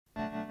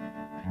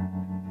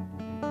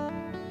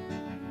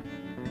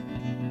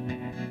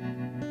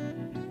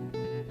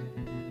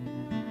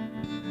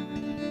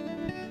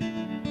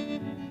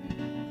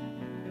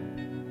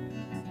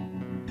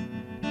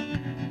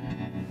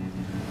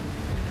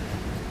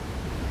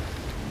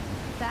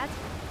Dad?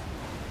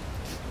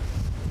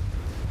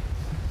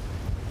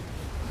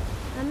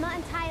 I'm not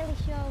entirely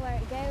sure where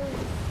it goes.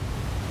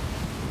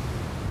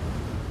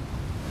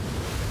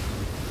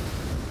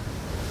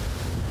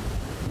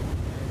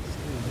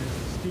 There's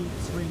a steep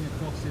swing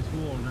across this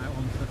wall and out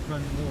onto the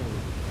front wall.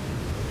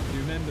 Do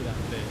you remember that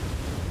bit?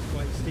 It's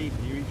quite steep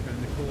and you reach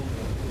around the corner of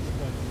this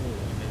front wall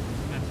and there's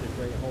this massive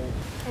great hole.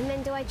 And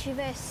then do I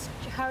traverse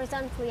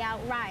horizontally out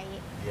right?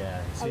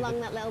 Yeah.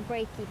 Along that little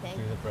breaky thing?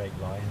 Through the brake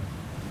line.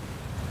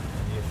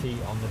 And your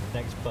feet on the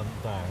next bump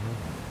down.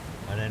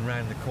 And then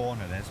round the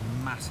corner there's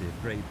massive,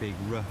 great big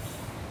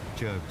rough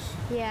jugs.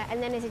 Yeah,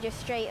 and then is it just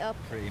straight up?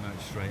 Pretty much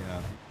straight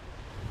up.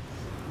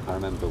 I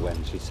remember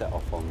when she set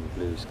off on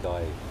Blue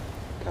Sky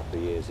a couple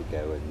of years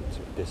ago and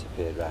sort of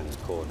disappeared round the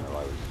corner,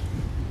 I was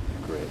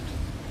gripped.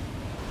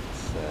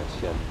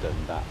 She hadn't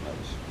done that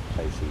much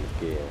placing of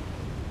gear.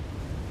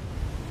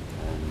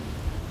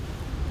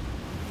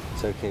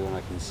 It's okay when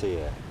I can see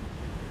her,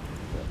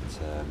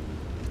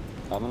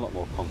 but I'm a lot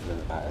more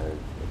confident about her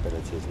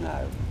abilities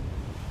now.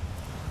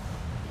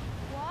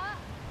 What?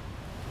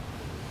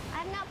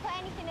 I've not put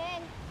anything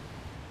in.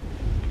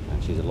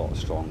 And she's a lot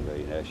stronger,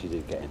 you know, if she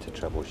did get into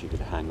trouble she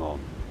could hang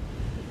on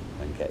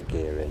and get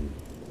gear in.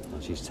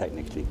 And she's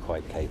technically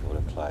quite capable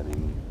of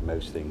climbing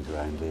most things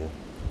around here.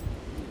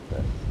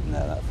 But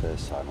no, that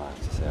first time I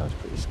have to say I was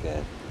pretty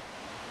scared.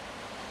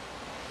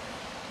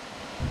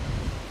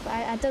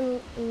 I'd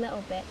done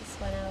little bits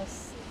when I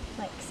was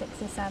like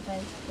 6 and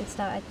 7 and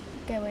started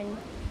going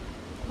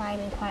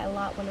climbing quite a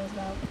lot when I was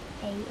about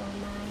 8 or 9.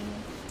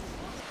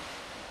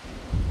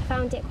 I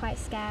found it quite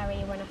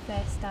scary when I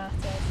first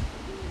started,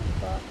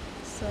 but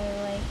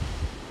slowly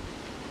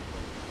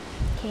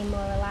became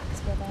more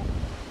relaxed with it.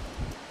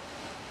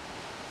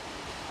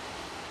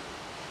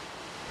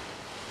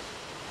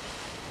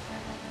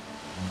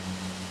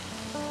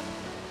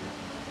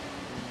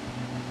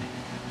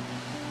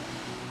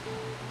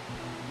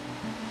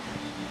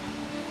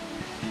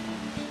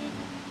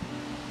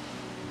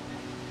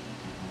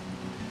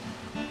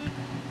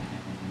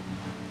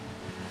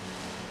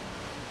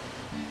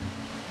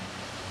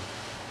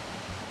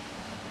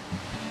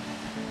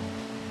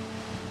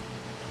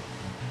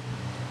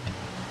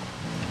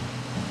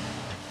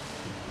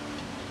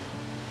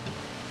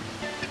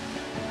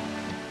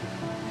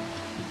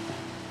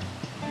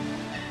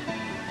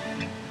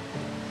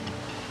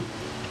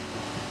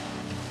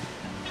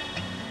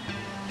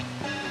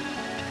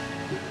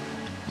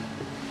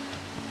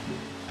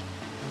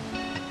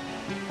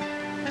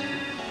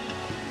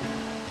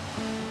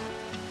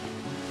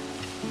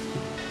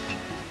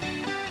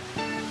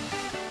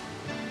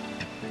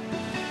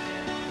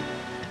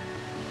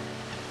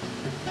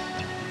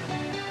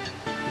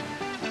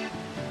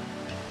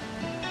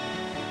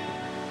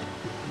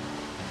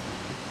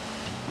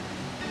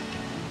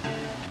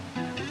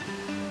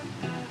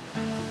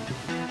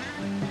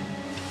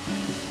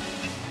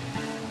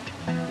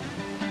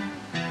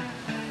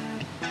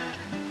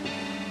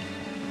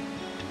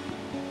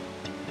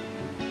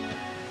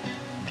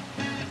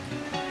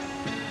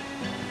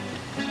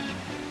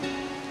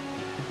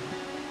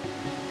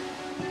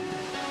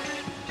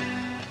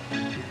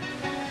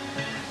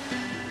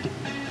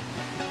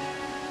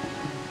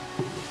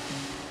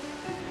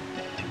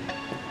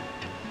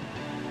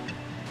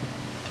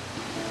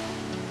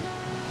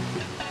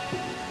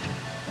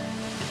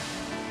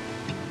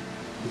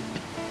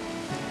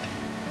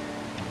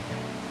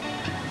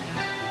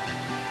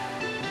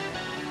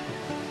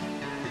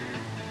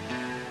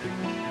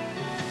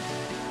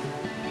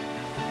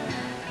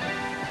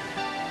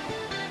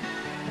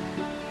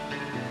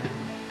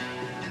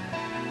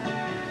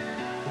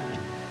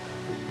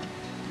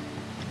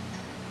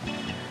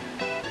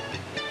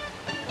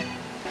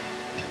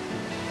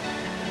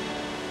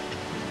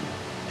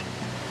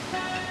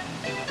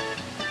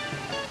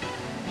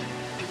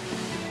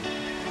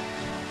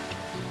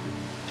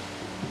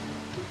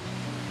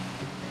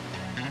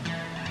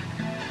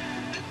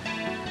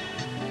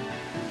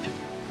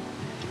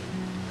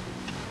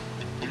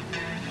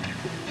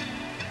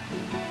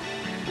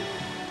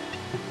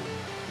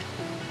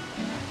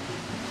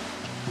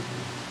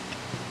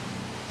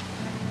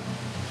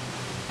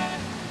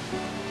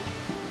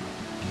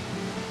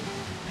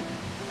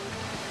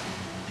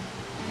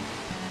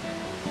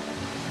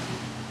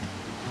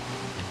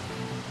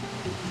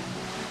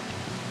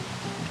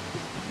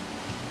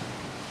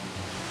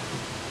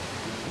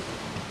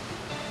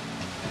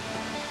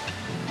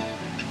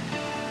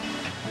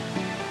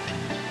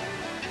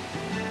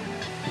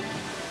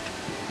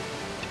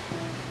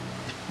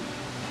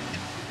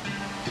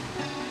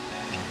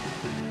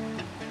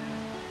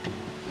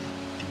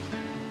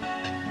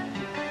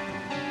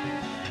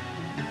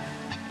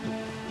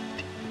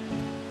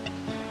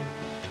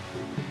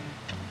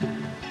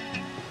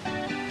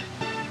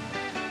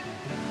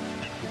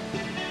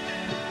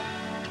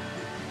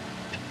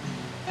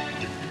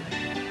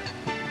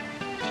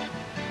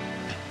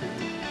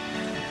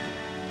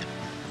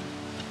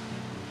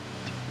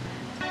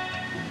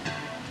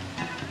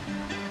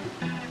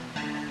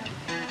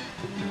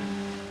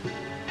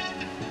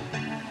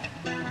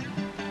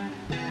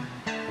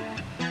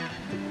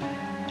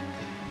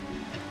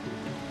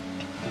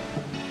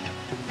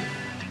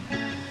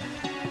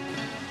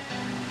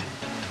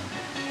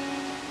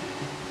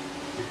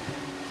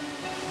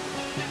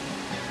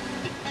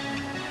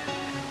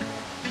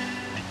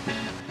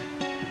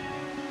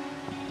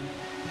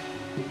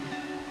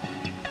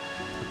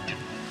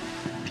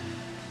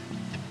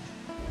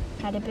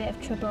 had a bit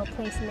of trouble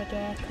placing the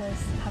gear because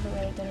I haven't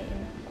really done it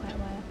in quite a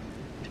while.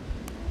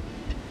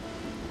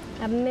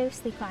 I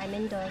mostly climb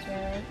indoors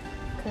really,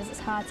 because it's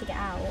hard to get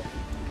out. It's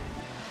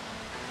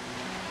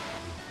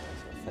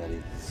a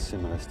fairly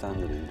similar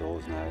standard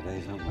indoors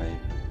nowadays, aren't we?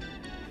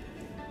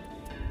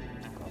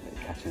 Got a bit of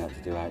catching up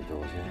to do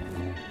outdoors, haven't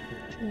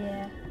we?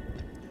 Yeah.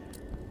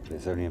 But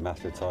it's only a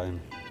matter of time.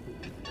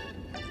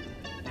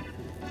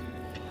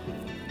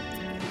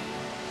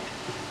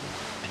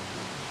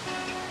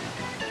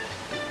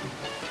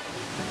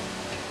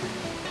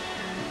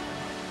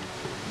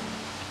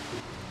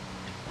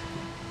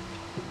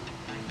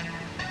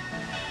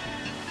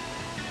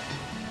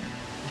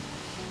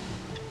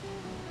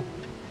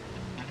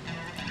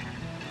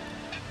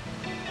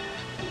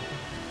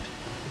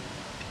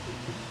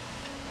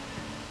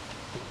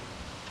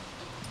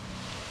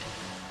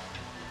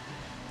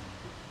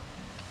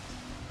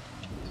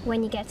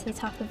 When you get to the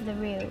top of the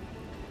route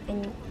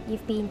and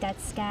you've been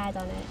dead scared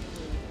on it,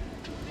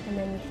 and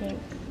then you think,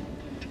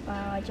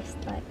 wow, I just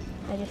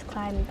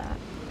climbed that.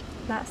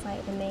 That's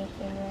like the main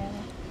thing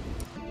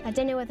really. I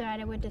don't know whether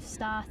I would have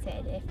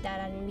started if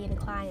Dad hadn't been a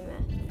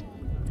climber.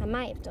 I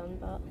might have done,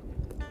 but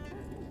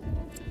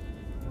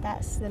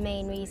that's the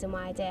main reason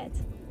why I did.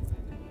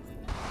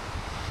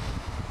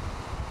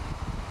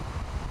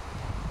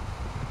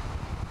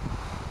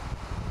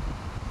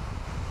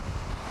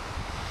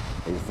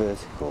 It's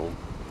vertical,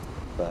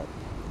 but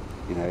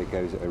you know, it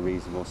goes at a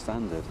reasonable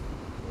standard,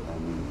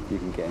 and you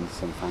can get into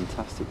some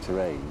fantastic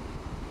terrain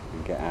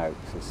and get out.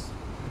 It's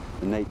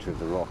the nature of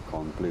the rock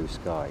on blue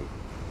sky.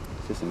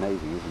 It's just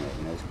amazing, isn't it?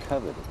 You know, it's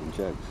covered in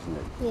jugs, isn't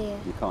it? Yeah.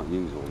 You can't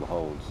use all the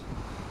holds.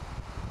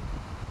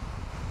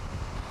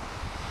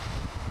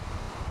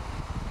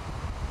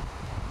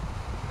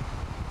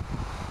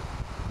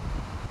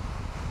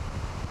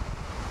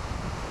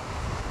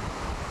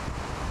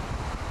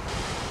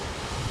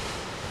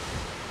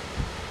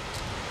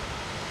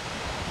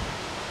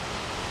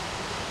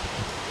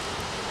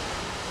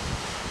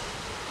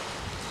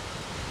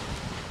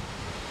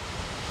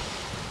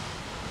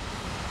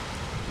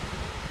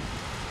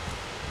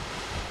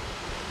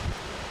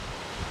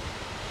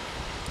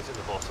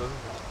 Bottom,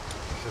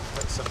 should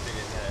put something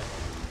in there.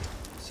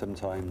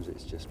 Sometimes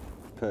it's just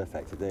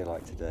perfect, a day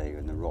like today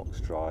when the rock's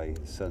dry,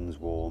 the sun's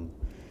warm,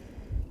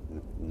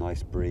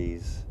 nice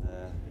breeze.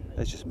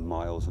 There's just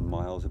miles and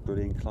miles of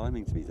brilliant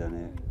climbing to be done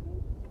here.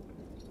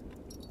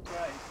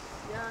 Right,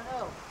 yeah I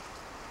know.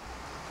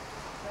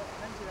 I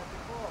mentioned that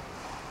before.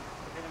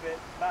 It's been a bit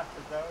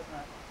battered though,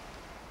 isn't it?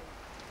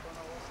 Don't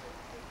know what's it.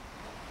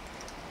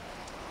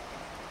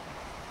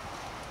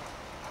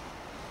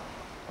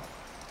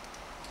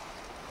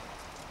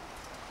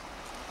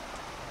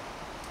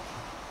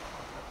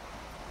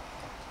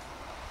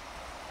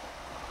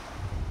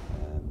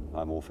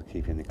 I'm all for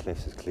keeping the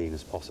cliffs as clean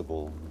as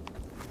possible.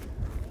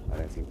 I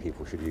don't think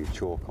people should use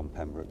chalk on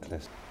Pembroke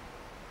cliffs.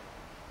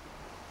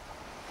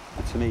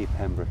 And to me,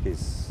 Pembroke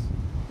is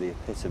the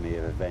epitome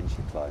of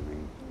adventure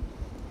climbing.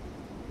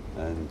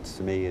 And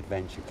to me,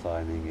 adventure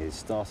climbing is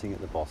starting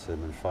at the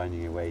bottom and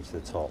finding your way to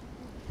the top,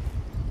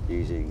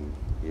 using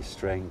your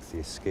strength,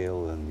 your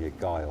skill and your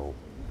guile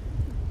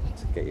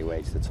to get your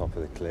way to the top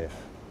of the cliff,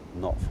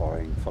 not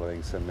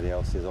following somebody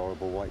else's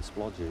horrible white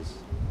splodges.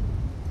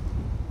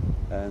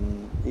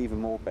 And even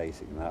more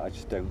basic than that, I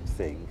just don't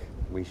think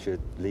we should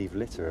leave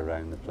litter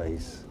around the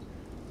place.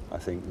 I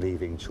think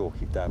leaving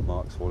chalky dab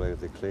marks all over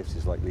the cliffs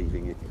is like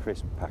leaving a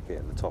crisp packet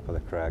at the top of the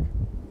crag.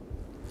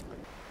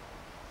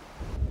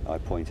 I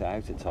point it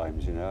out at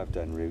times, you know, I've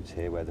done routes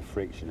here where the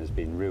friction has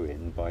been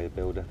ruined by a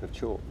build-up of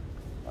chalk.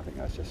 I think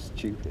that's just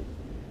stupid.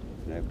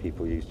 You know,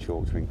 people use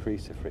chalk to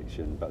increase the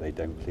friction, but they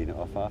don't clean it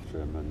off after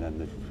them, and then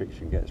the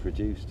friction gets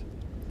reduced.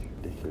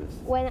 Ridiculous.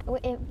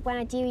 When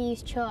I do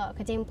use chalk,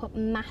 I don't put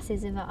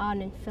masses of it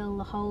on and fill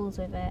the holes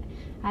with it.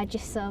 I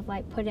just sort of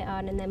like put it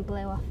on and then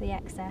blow off the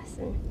excess,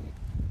 and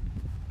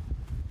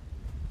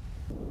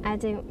I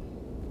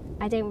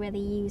don't really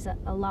use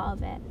a lot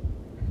of it.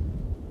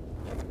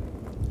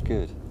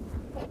 Good.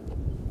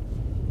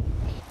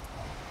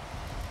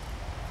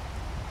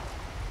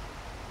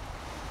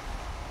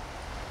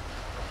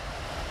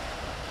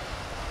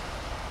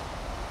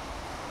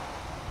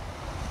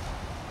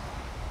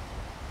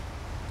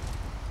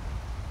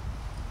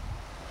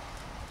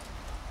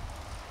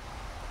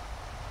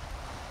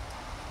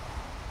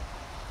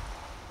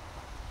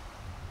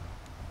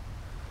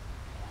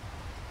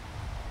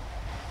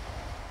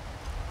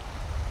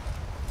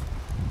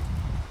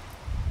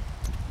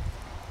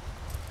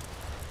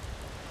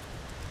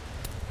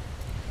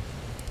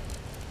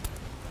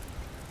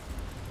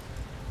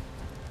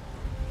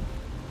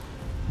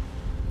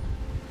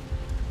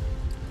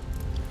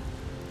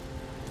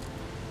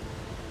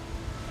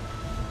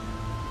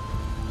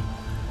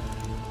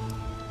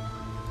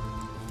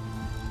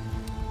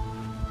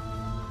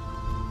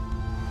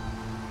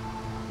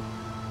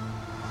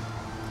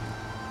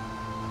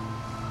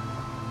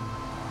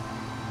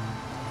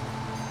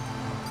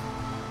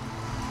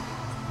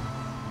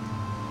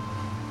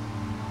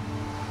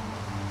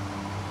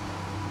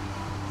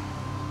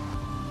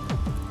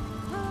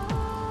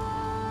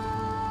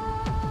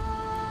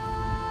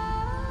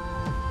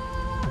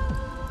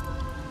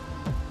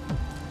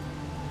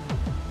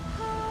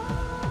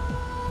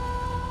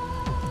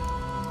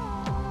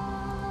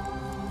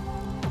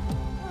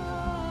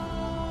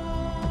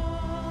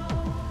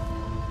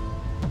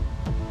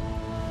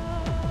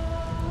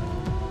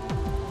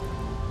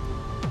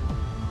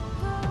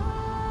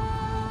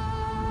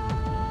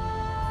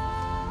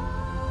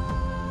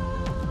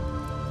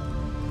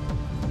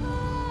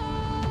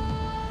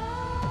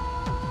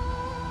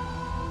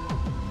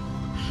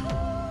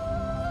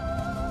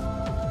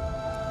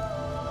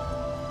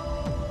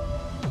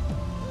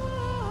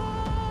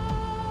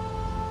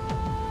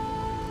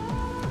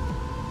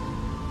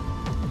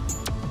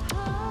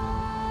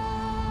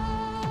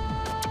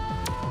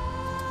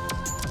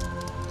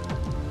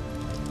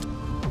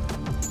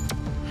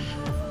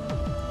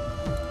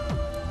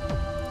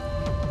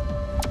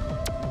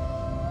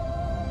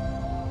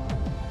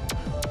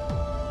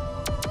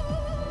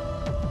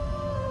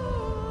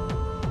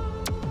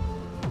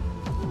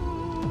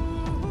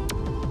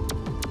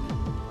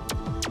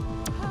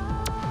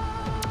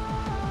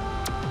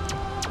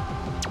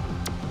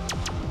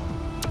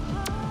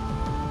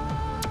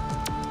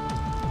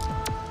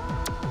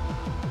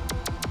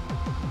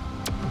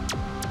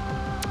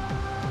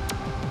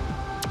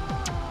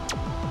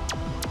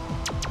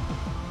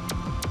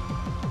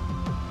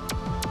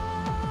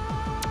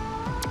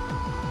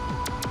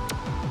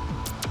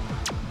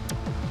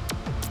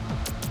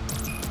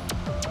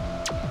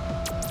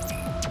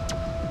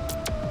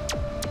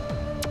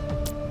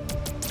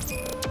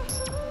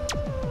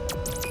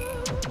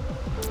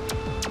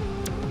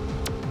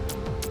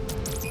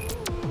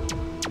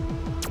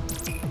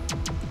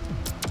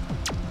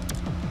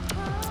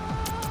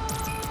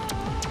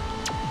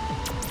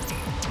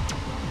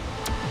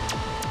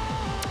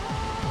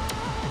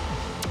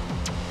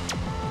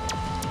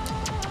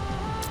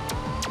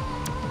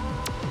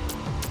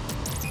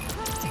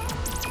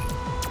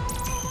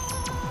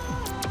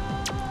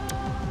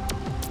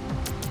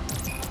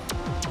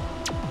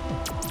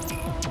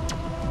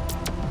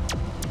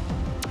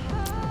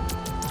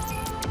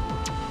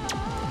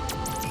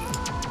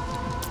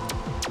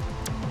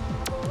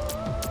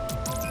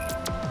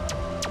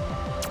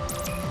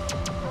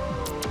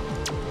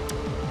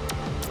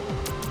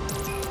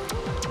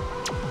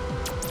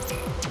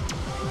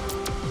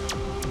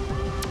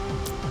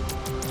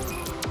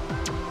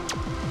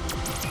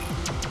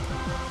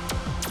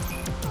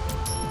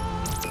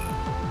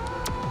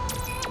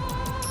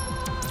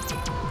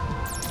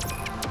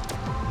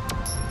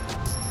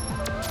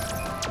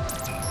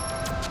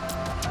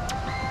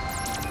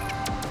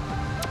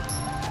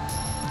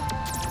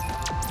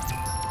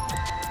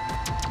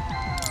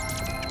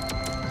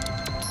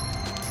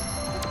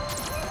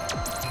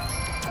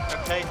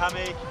 Okay,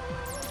 Hammy.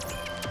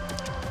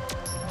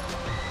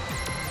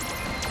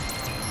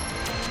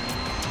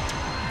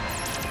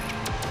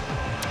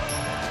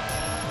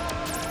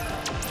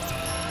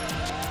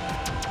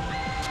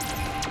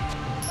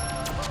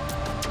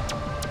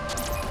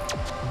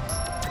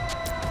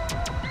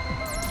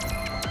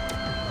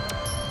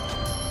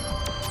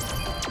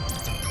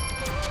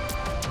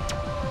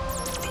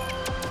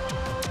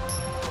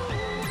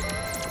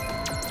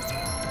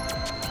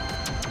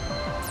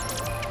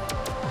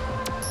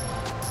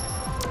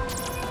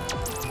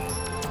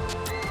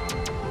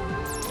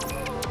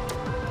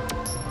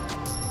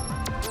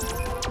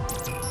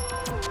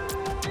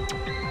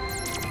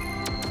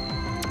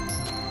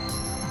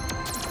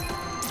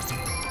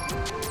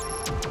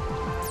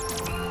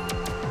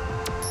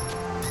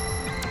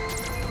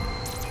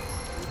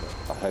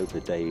 I hope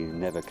the day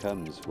never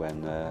comes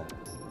when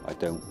I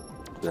don't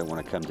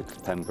want to come to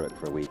Pembroke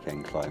for a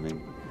weekend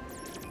climbing.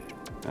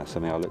 That's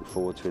something I look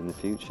forward to in the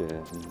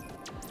future. And,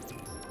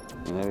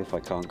 you know, if I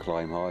can't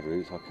climb hard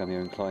routes, I'll come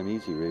here and climb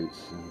easy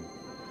routes. And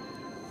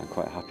I'm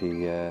quite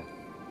happy. I'm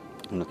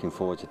looking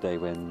forward to the day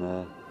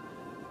when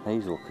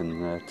Hazel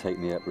can take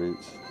me up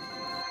routes.